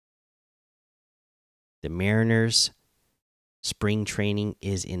The Mariners spring training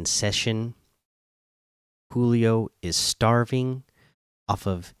is in session. Julio is starving off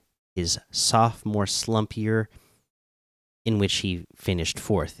of his sophomore slump year, in which he finished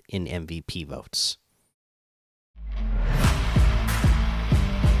fourth in MVP votes.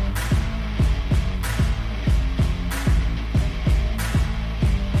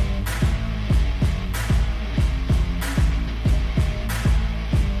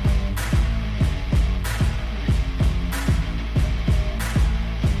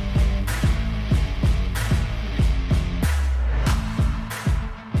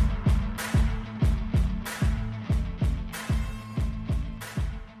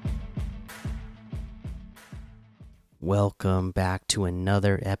 Welcome back to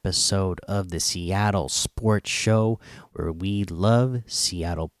another episode of the Seattle Sports Show, where we love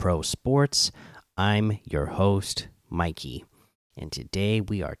Seattle Pro Sports. I'm your host, Mikey, and today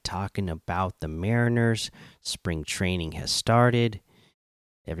we are talking about the Mariners. Spring training has started.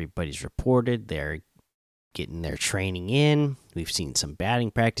 Everybody's reported they're getting their training in. We've seen some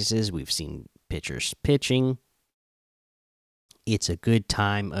batting practices. We've seen pitchers pitching. It's a good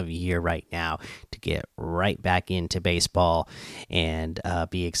time of year right now to get right back into baseball and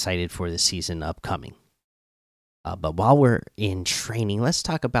be excited for the season upcoming. But while we're in training, let's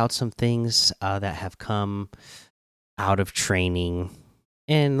talk about some things that have come out of training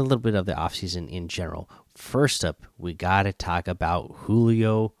and a little bit of the offseason in general. First up, we got to talk about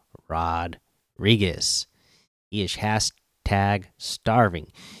Julio Rodriguez. He is hashtag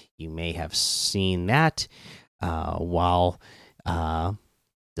starving. You may have seen that while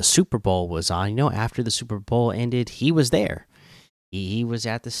the Super Bowl was on. You know, after the Super Bowl ended, he was there. He was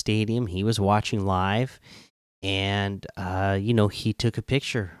at the stadium. He was watching live, and he took a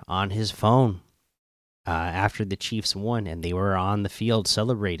picture on his phone after the Chiefs won, and they were on the field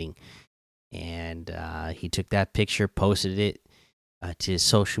celebrating. And he took that picture, posted it to his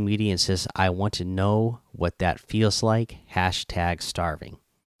social media, and says, "I want to know what that feels like." Hashtag starving.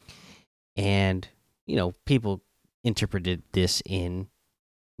 And people interpreted this in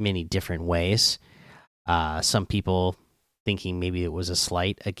many different ways. Some people thinking maybe it was a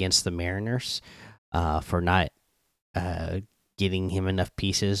slight against the Mariners for not getting him enough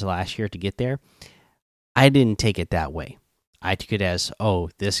pieces last year to get there. I didn't take it that way. I took it as, oh,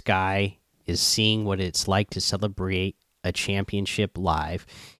 this guy is seeing what it's like to celebrate a championship live.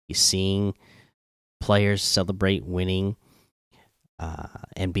 He's seeing players celebrate winning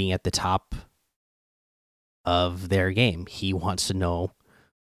and being at the top of their game. He wants to know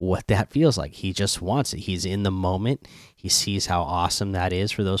what that feels like. He just wants it. He's in the moment. He sees how awesome that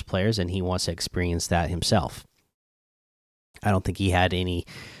is for those players, and he wants to experience that himself. I don't think he had any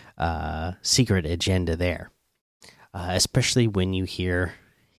secret agenda there, especially when you hear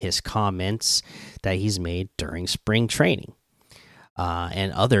his comments that he's made during spring training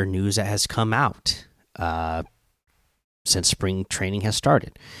and other news that has come out since spring training has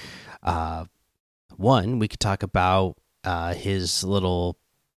started. One, we could talk about his little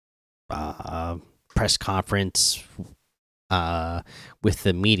press conference with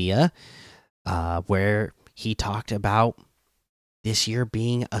the media, where he talked about this year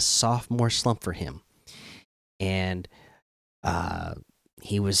being a sophomore slump for him, and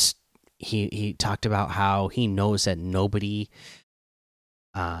he talked about how he knows that nobody,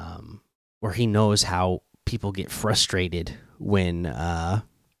 or he knows how people get frustrated when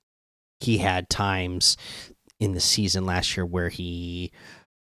he had times in the season last year where he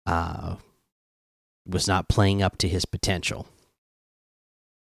was not playing up to his potential.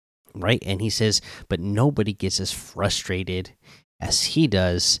 Right? And he says, but nobody gets as frustrated as he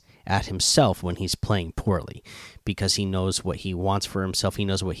does at himself when he's playing poorly, because he knows what he wants for himself. He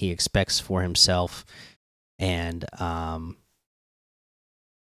knows what he expects for himself. And,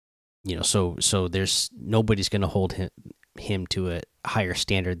 so there's nobody's going to hold him to a higher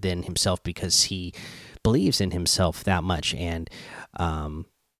standard than himself, because he believes in himself that much and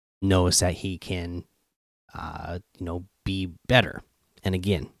knows that he can be better. And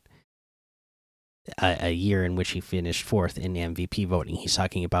again, a year in which he finished fourth in MVP voting, he's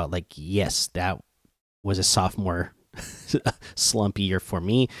talking about, like, yes, that was a sophomore slumpy year for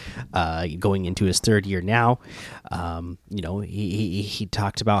me, going into his third year now. He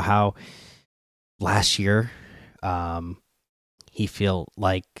talked about how last year he felt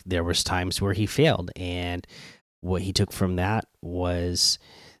like there was times where he failed, and what he took from that was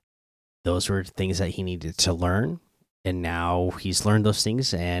those were things that he needed to learn, and now he's learned those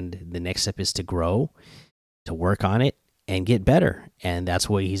things, and the next step is to grow, to work on it, and get better. And that's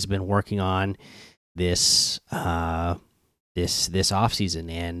what he's been working on this this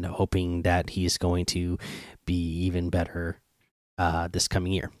offseason, and hoping that he's going to be even better this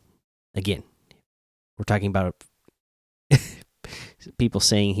coming year. Again, we're talking about people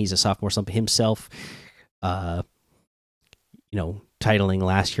saying he's a sophomore slump himself. Titling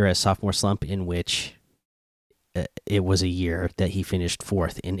last year as sophomore slump, in which it was a year that he finished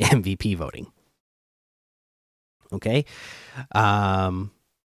fourth in MVP voting. Okay.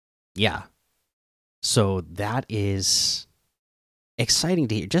 Yeah. So that is exciting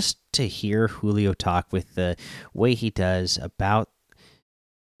to hear. Just to hear Julio talk with the way he does about,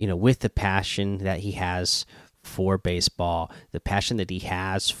 with the passion that he has for baseball, the passion that he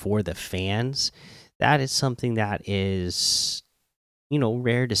has for the fans. That is something that is,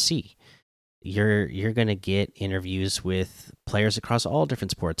 rare to see. You're gonna get interviews with players across all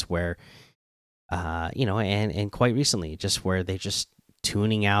different sports where, and quite recently, just where they just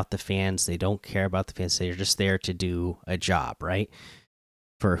tuning out the fans. They don't care about the fans. They're just there to do a job, right?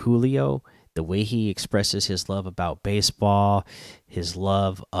 For Julio, the way he expresses his love about baseball, his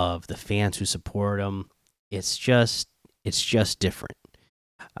love of the fans who support him, it's just different.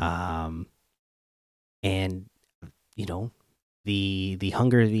 And the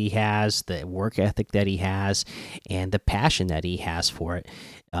hunger that he has, the work ethic that he has, and the passion that he has for it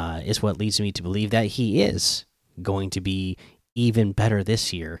is what leads me to believe that he is going to be even better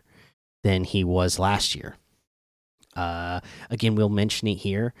this year than he was last year. Again, we'll mention it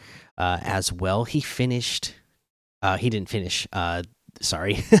here as well. He finished. He didn't finish.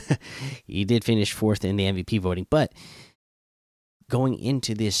 Sorry, he did finish fourth in the MVP voting, but going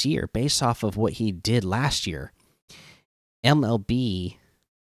into this year, based off of what he did last year, MLB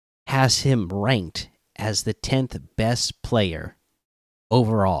has him ranked as the 10th best player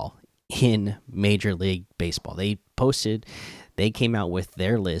overall in Major League Baseball. They came out with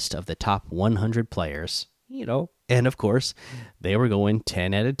their list of the top 100 players, and of course, they were going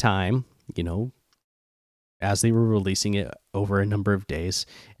 10 at a time, as they were releasing it over a number of days,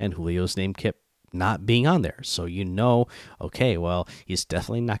 and Julio's name kept not being on there. So, okay, well, he's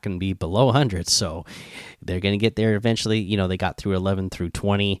definitely not going to be below 100. So they're going to get there eventually. They got through 11 through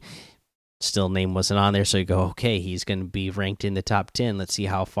 20. Still, name wasn't on there. So you go, okay, he's going to be ranked in the top 10. Let's see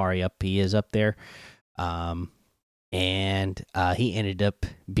how far he is up there. And he ended up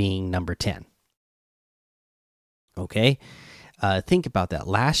being number 10. Okay. Think about that.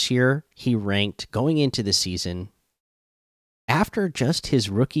 Last year, he ranked going into the season, after just his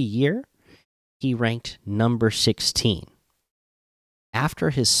rookie year, he ranked number 16.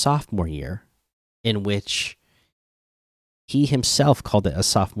 After his sophomore year, in which he himself called it a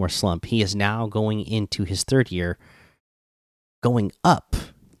sophomore slump, he is now going into his third year, going up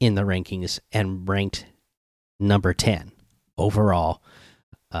in the rankings and ranked number 10 overall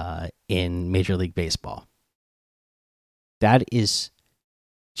in Major League Baseball. That is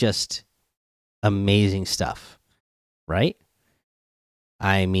just amazing stuff, right?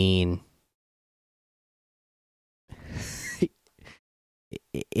 I mean,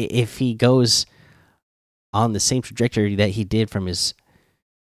 if he goes on the same trajectory that he did from his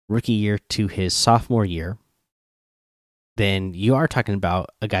rookie year to his sophomore year, then you are talking about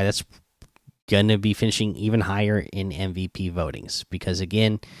a guy that's going to be finishing even higher in MVP votings. Because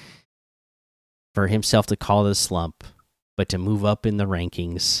again, for himself to call this slump, but to move up in the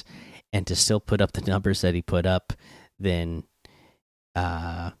rankings and to still put up the numbers that he put up, then,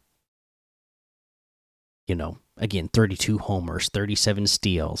 again, 32 homers, 37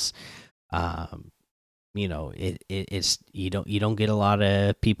 steals. It's you don't get a lot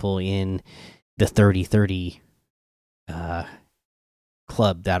of people in the 30-30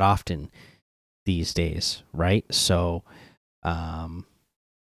 club that often these days, right? So, I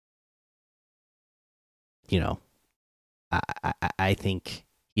think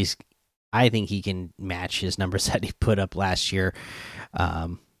he can match his numbers that he put up last year,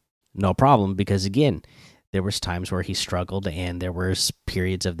 no problem. Because again, there was times where he struggled, and there was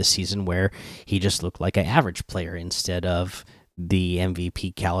periods of the season where he just looked like an average player instead of the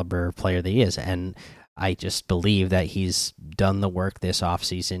MVP caliber player that he is. And I just believe that he's done the work this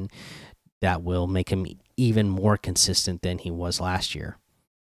offseason that will make him even more consistent than he was last year.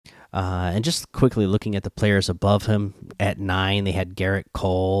 And just quickly looking at the players above him, at 9 they had Garrett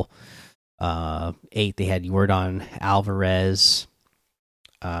Cole, 8 they had Yordan Alvarez,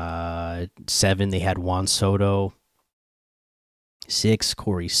 7 they had Juan Soto, 6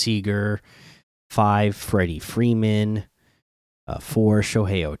 Corey Seager, 5 Freddie Freeman, 4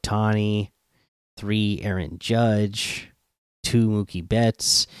 Shohei Ohtani, 3 Aaron Judge, 2 Mookie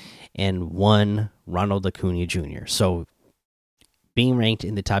Betts, and 1 Ronald Acuna Jr. So being ranked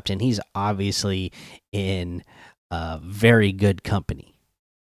in the top 10, he's obviously in very good company.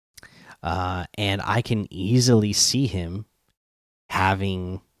 And I can easily see him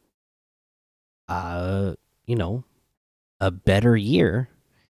having, you know, a better year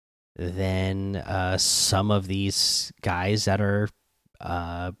than some of these guys that are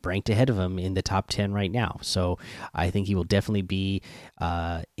ranked ahead of him in the top 10 right now. So I think he will definitely be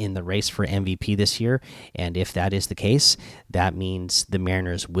in the race for MVP this year. And if that is the case, that means the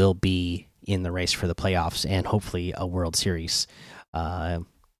Mariners will be in the race for the playoffs and hopefully a World Series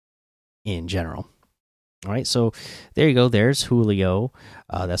in general. All right, so there you go. There's Julio.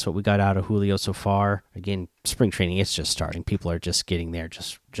 That's what we got out of Julio so far. Again, spring training, it's just starting. People are just getting there,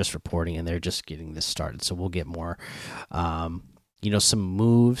 just reporting, and they're just getting this started. So we'll get more. Some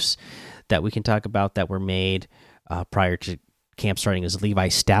moves that we can talk about that were made prior to camp starting is Levi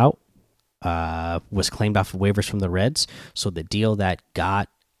Stout was claimed off of waivers from the Reds. So the deal that got,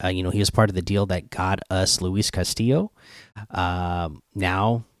 he was part of the deal that got us Luis Castillo.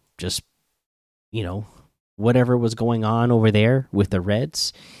 Now, just, whatever was going on over there with the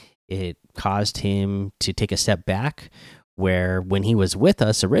Reds, it caused him to take a step back. Where when he was with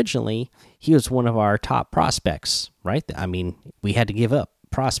us originally, he was one of our top prospects, right? I mean, we had to give up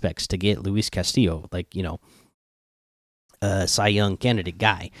prospects to get Luis Castillo, a Cy Young candidate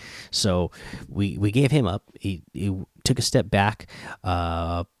guy. So we gave him up. He took a step back.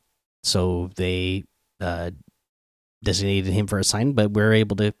 So they designated him for a sign, but we're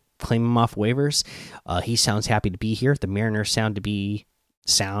able to claim him off waivers. He sounds happy to be here. The Mariners sound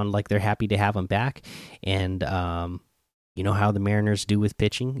like they're happy to have him back. And you know how the Mariners do with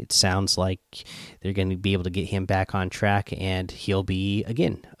pitching. It sounds like they're going to be able to get him back on track, and he'll be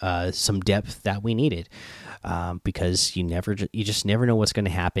again some depth that we needed, because you just never know what's going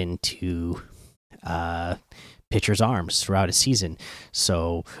to happen to pitchers' arms throughout a season.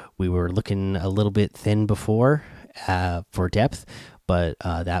 So we were looking a little bit thin before for depth, but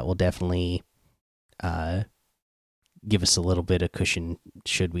that will definitely give us a little bit of cushion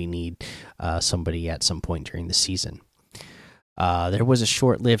should we need somebody at some point during the season. There was a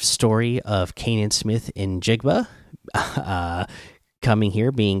short-lived story of Kanan Smith-Njigba coming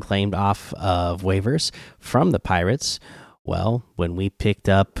here, being claimed off of waivers from the Pirates. Well, when we picked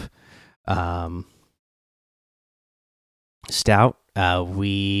up Stout,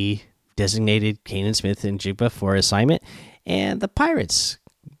 we designated Kanan Smith-Njigba for assignment, and the Pirates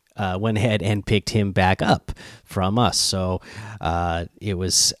went ahead and picked him back up from us. So it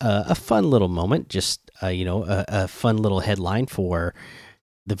was a fun little moment, just a fun little headline for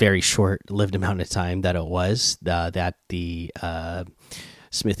the very short-lived amount of time that it was that the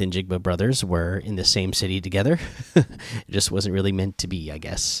Smith-Njigba brothers were in the same city together. It just wasn't really meant to be, I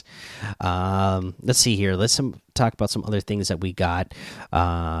guess. Let's see here. Let's talk about some other things that we got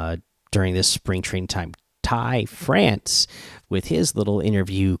during this spring training time. Ty France, with his little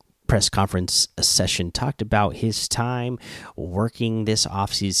interview press conference session, talked about his time working this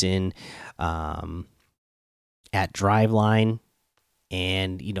offseason at Driveline,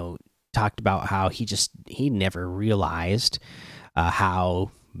 and talked about how he never realized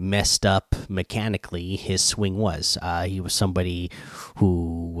how messed up mechanically his swing was. He was somebody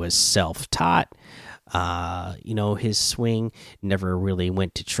who was self-taught. His swing, never really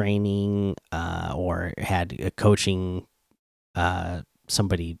went to training or had a coaching,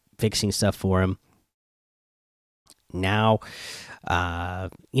 somebody fixing stuff for him. Now,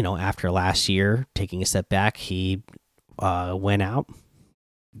 after last year taking a step back, he went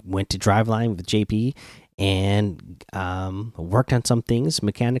to Driveline with JP and worked on some things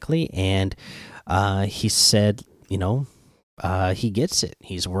mechanically, and he said, he gets it.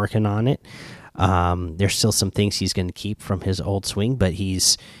 He's working on it. There's still some things he's going to keep from his old swing, but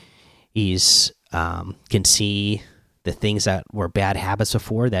he's can see the things that were bad habits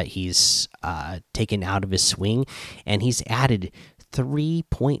before that he's taken out of his swing, and he's added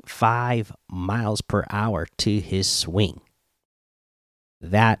 3.5 miles per hour to his swing.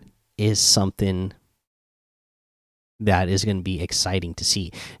 That is something that is going to be exciting to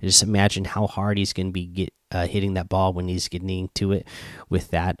see. Just imagine how hard he's going to be hitting that ball when he's getting to it with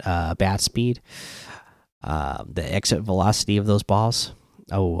that bat speed. The exit velocity of those balls.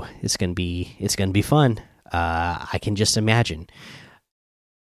 Oh, it's going to be fun. I can just imagine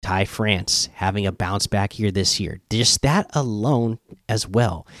Ty France having a bounce back here this year. Just that alone as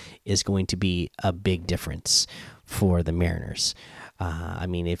well is going to be a big difference for the Mariners.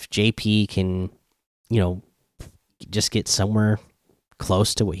 If JP can, just get somewhere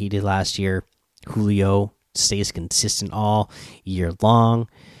close to what he did last year, Julio stays consistent all year long.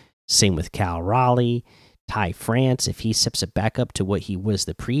 Same with Cal Raleigh. Ty France, if he steps it back up to what he was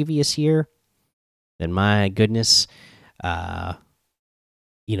the previous year, then my goodness, uh,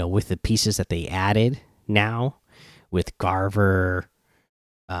 with the pieces that they added now with Garver,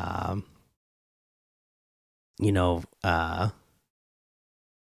 um, you know, drawing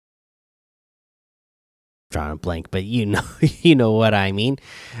a blank, but you know what I mean.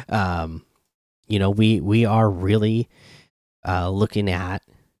 Um, we are really looking at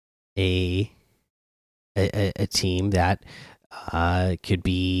a a team that could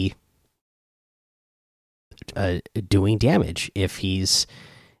be doing damage if he's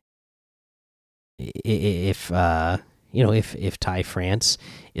if if Ty France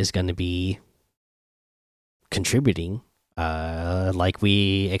is going to be contributing like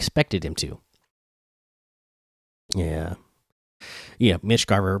we expected him to. Yeah. Yeah, Mitch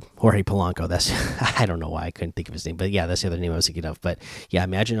Garver, Jorge Polanco. That's I don't know why I couldn't think of his name, but yeah, that's the other name I was thinking of. But yeah,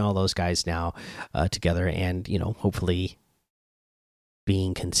 imagine all those guys now together, and hopefully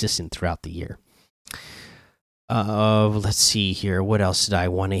being consistent throughout the year. Let's see here. What else did I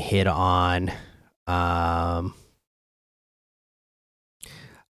want to hit on? Cal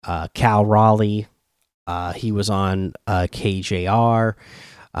Raleigh. He was on KJR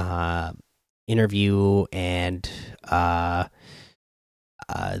interview, and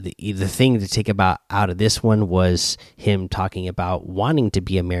the thing to take out of this one was him talking about wanting to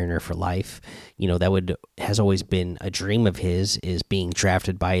be a Mariner for life. That has always been a dream of his, is being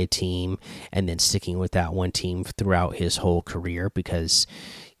drafted by a team and then sticking with that one team throughout his whole career, because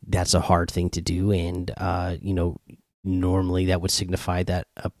that's a hard thing to do. And normally that would signify that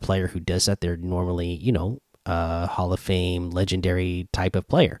a player who does that, they're normally Hall of Fame legendary type of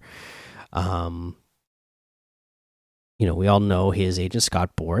player. We all know his agent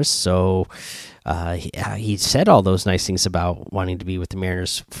Scott Boras, so he said all those nice things about wanting to be with the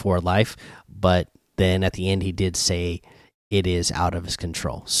Mariners for life, but then at the end he did say it is out of his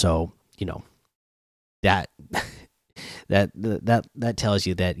control. So that that tells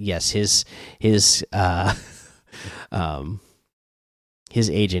you that yes, his his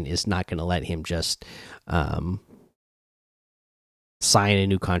agent is not going to let him just sign a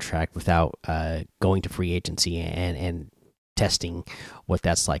new contract without going to free agency and testing what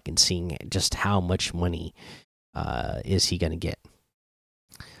that's like and seeing just how much money is he going to get.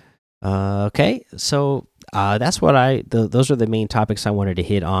 Okay, so that's what those are the main topics I wanted to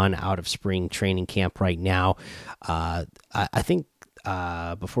hit on out of spring training camp right now. I think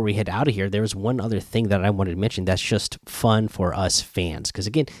before we head out of here, there was one other thing that I wanted to mention that's just fun for us fans, because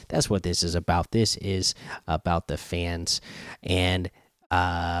again, that's what this is about. This is about the fans. And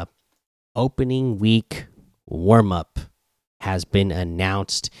opening week warm up has been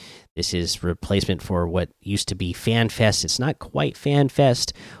announced. This is replacement for what used to be Fan Fest. It's not quite Fan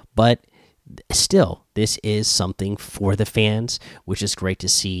Fest, but still, this is something for the fans, which is great to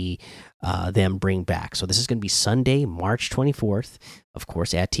see them bring back. So this is going to be Sunday, March 24th, of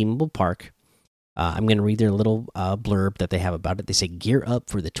course, at T-Mobile Park. I'm going to read their little blurb that they have about it. They say, gear up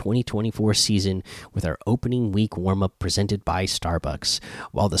for the 2024 season with our opening week warm-up presented by Starbucks.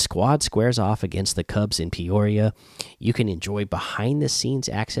 While the squad squares off against the Cubs in Peoria, you can enjoy behind-the-scenes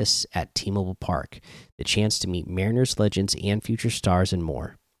access at T-Mobile Park, the chance to meet Mariners legends and future stars and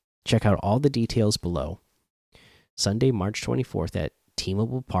more. Check out all the details below. Sunday, March 24th at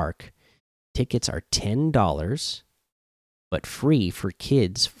T-Mobile Park. Tickets are $10, but free for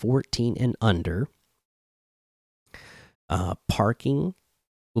kids 14 and under. Parking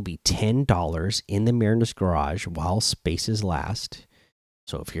will be $10 in the Mariners garage while spaces last.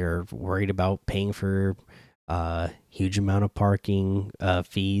 So if you're worried about paying for a huge amount of parking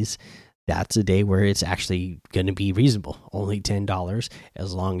fees, that's a day where it's actually going to be reasonable. Only $10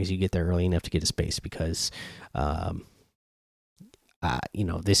 as long as you get there early enough to get a space, because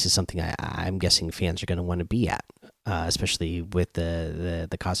this is something I'm guessing fans are going to want to be at, especially with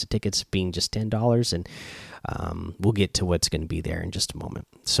the cost of tickets being just $10. And we'll get to what's going to be there in just a moment.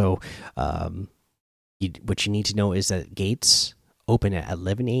 So what you need to know is that gates open at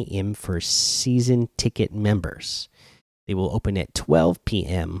 11 a.m. for season ticket members. They will open at 12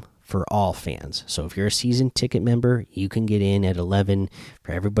 p.m. for all fans. So if you're a season ticket member, you can get in at 11.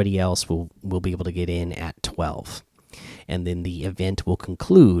 For everybody else, we'll be able to get in at 12. And then the event will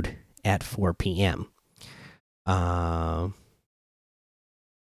conclude at 4 p.m. For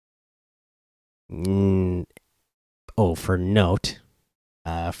note,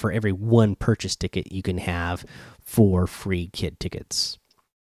 for every one purchase ticket, you can have 4 free kid tickets.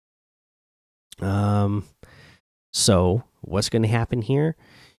 So what's going to happen here?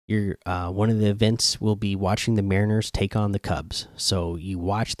 Your one of the events will be watching the Mariners take on the Cubs. So you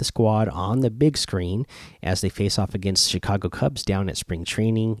watch the squad on the big screen as they face off against Chicago Cubs down at spring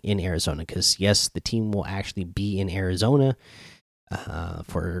training in Arizona. Because yes, the team will actually be in Arizona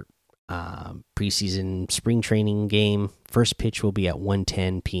for preseason spring training game. First pitch will be at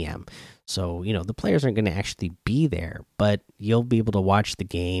 1:10 p.m. So the players aren't going to actually be there, but you'll be able to watch the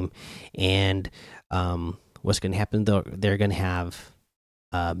game. And what's going to happen though? They're going to have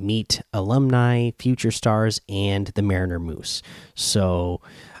meet alumni, future stars, and the Mariner Moose. So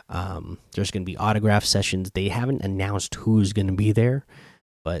there's going to be autograph sessions. They haven't announced who's going to be there,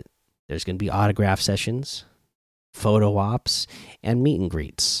 but there's going to be autograph sessions, photo ops, and meet and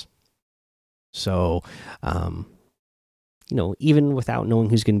greets. So, even without knowing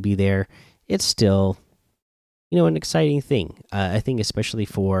who's going to be there, it's still, an exciting thing. I think, especially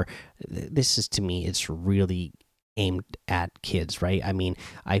for this is to me, it's really aimed at kids, right? I mean,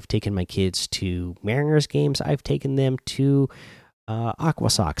 I've taken my kids to Mariners games, I've taken them to Aqua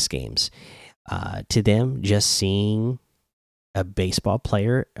Sox games. To them, just seeing a baseball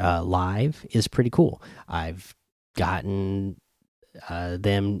player live is pretty cool. I've gotten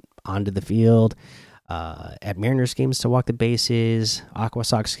them onto the field at Mariners games to walk the bases, Aqua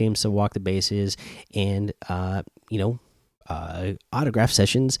Sox games to walk the bases, and autograph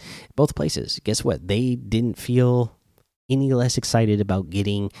sessions both places. Guess what? They didn't feel any less excited about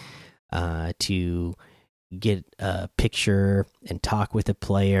getting to get a picture and talk with a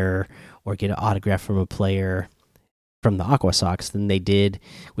player or get an autograph from a player from the Aqua Sox than they did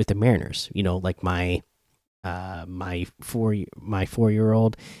with the Mariners. Like my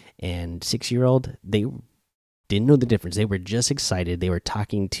 4-year-old and 6-year-old, they didn't know the difference. They were just excited. They were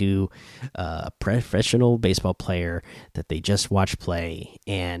talking to a professional baseball player that they just watched play,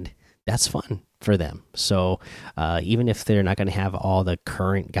 and that's fun for them. So even if they're not going to have all the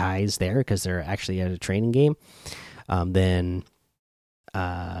current guys there because they're actually at a training game, then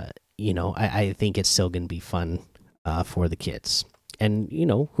I think it's still going to be fun for the kids. And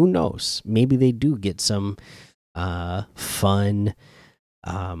who knows? Maybe they do get some fun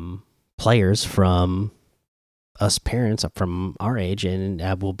players from us parents from our age, and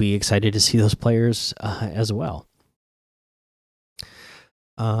we'll be excited to see those players as well.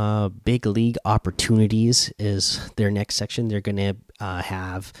 Big league opportunities is their next section. They're going to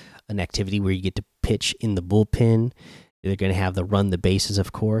have an activity where you get to pitch in the bullpen. They're going to have the run the bases,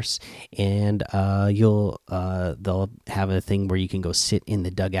 of course, and they'll have a thing where you can go sit in the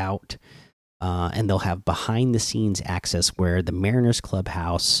dugout, and they'll have behind the scenes access where the Mariners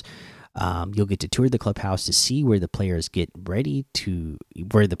clubhouse. You'll get to tour the clubhouse to see where the players get ready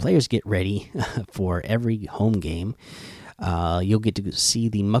for every home game. You'll get to see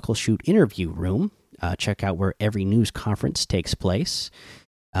the Muckleshoot interview room. Check out where every news conference takes place,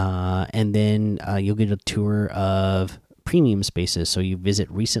 and then you'll get a tour of premium spaces. So you visit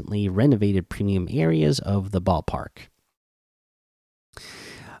recently renovated premium areas of the ballpark.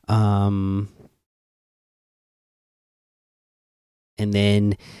 And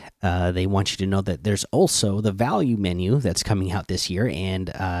then they want you to know that there's also the value menu that's coming out this year,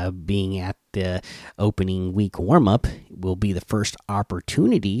 and being at the opening week warm up will be the first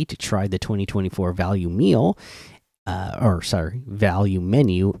opportunity to try the 2024 value meal. Value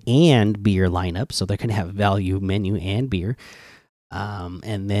menu and beer lineup. So they're going to have value menu and beer.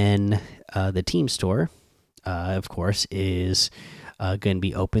 And then the team store, of course, is going to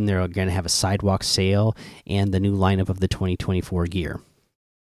be open. They're going to have a sidewalk sale and the new lineup of the 2024 gear.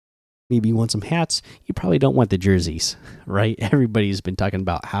 Maybe you want some hats. You probably don't want the jerseys, right? Everybody's been talking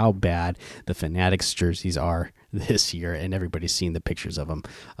about how bad the Fanatics jerseys are this year, and everybody's seen the pictures of them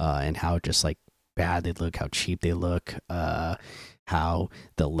and how just like bad they look, how cheap they look, how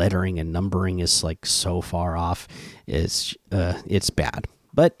the lettering and numbering is like so far off. It's bad.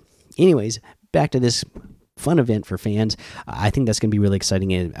 But anyways, back to this fun event for fans. I think that's going to be really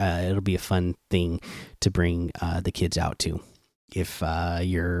exciting, and it'll be a fun thing to bring the kids out to if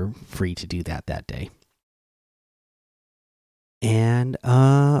you're free to do that day. And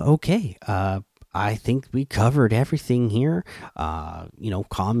okay, I think we covered everything here.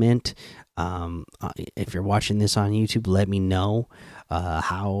 Comment if you're watching this on YouTube. Let me know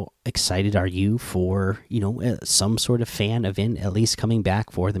how excited are you for some sort of fan event at least coming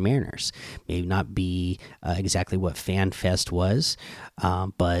back for the Mariners. Maybe not be exactly what Fan Fest was,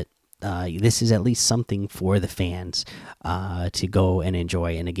 but this is at least something for the fans to go and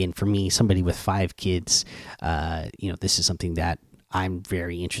enjoy. And again, for me, somebody with 5 kids, this is something that I'm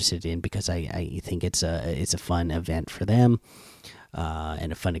very interested in because I think it's a fun event for them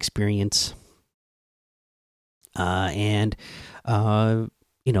and a fun experience. And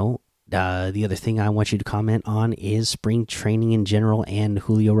you know, the other thing I want you to comment on is spring training in general and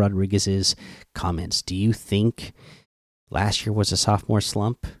Julio Rodriguez's comments. Do you think last year was a sophomore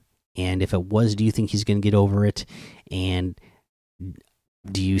slump? And if it was, do you think he's going to get over it? And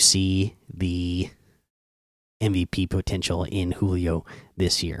do you see the MVP potential in Julio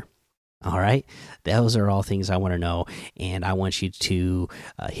this year? All right, those are all things I want to know, and I want you to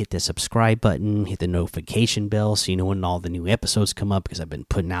hit the subscribe button, hit the notification bell, so you know when all the new episodes come up. Because I've been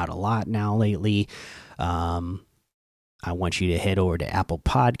putting out a lot now lately. I want you to head over to Apple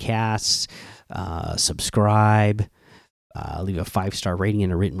Podcasts, subscribe, leave a 5-star rating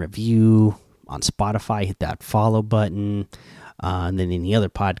and a written review on Spotify. Hit that follow button. And then any other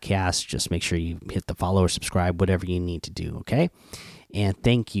podcasts, just make sure you hit the follow or subscribe, whatever you need to do. Okay. And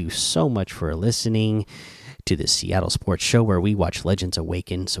thank you so much for listening to the Seattle Sports Show, where we watch legends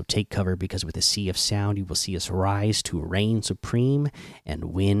awaken. So take cover, because with a sea of sound, you will see us rise to reign supreme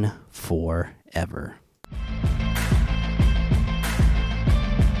and win forever.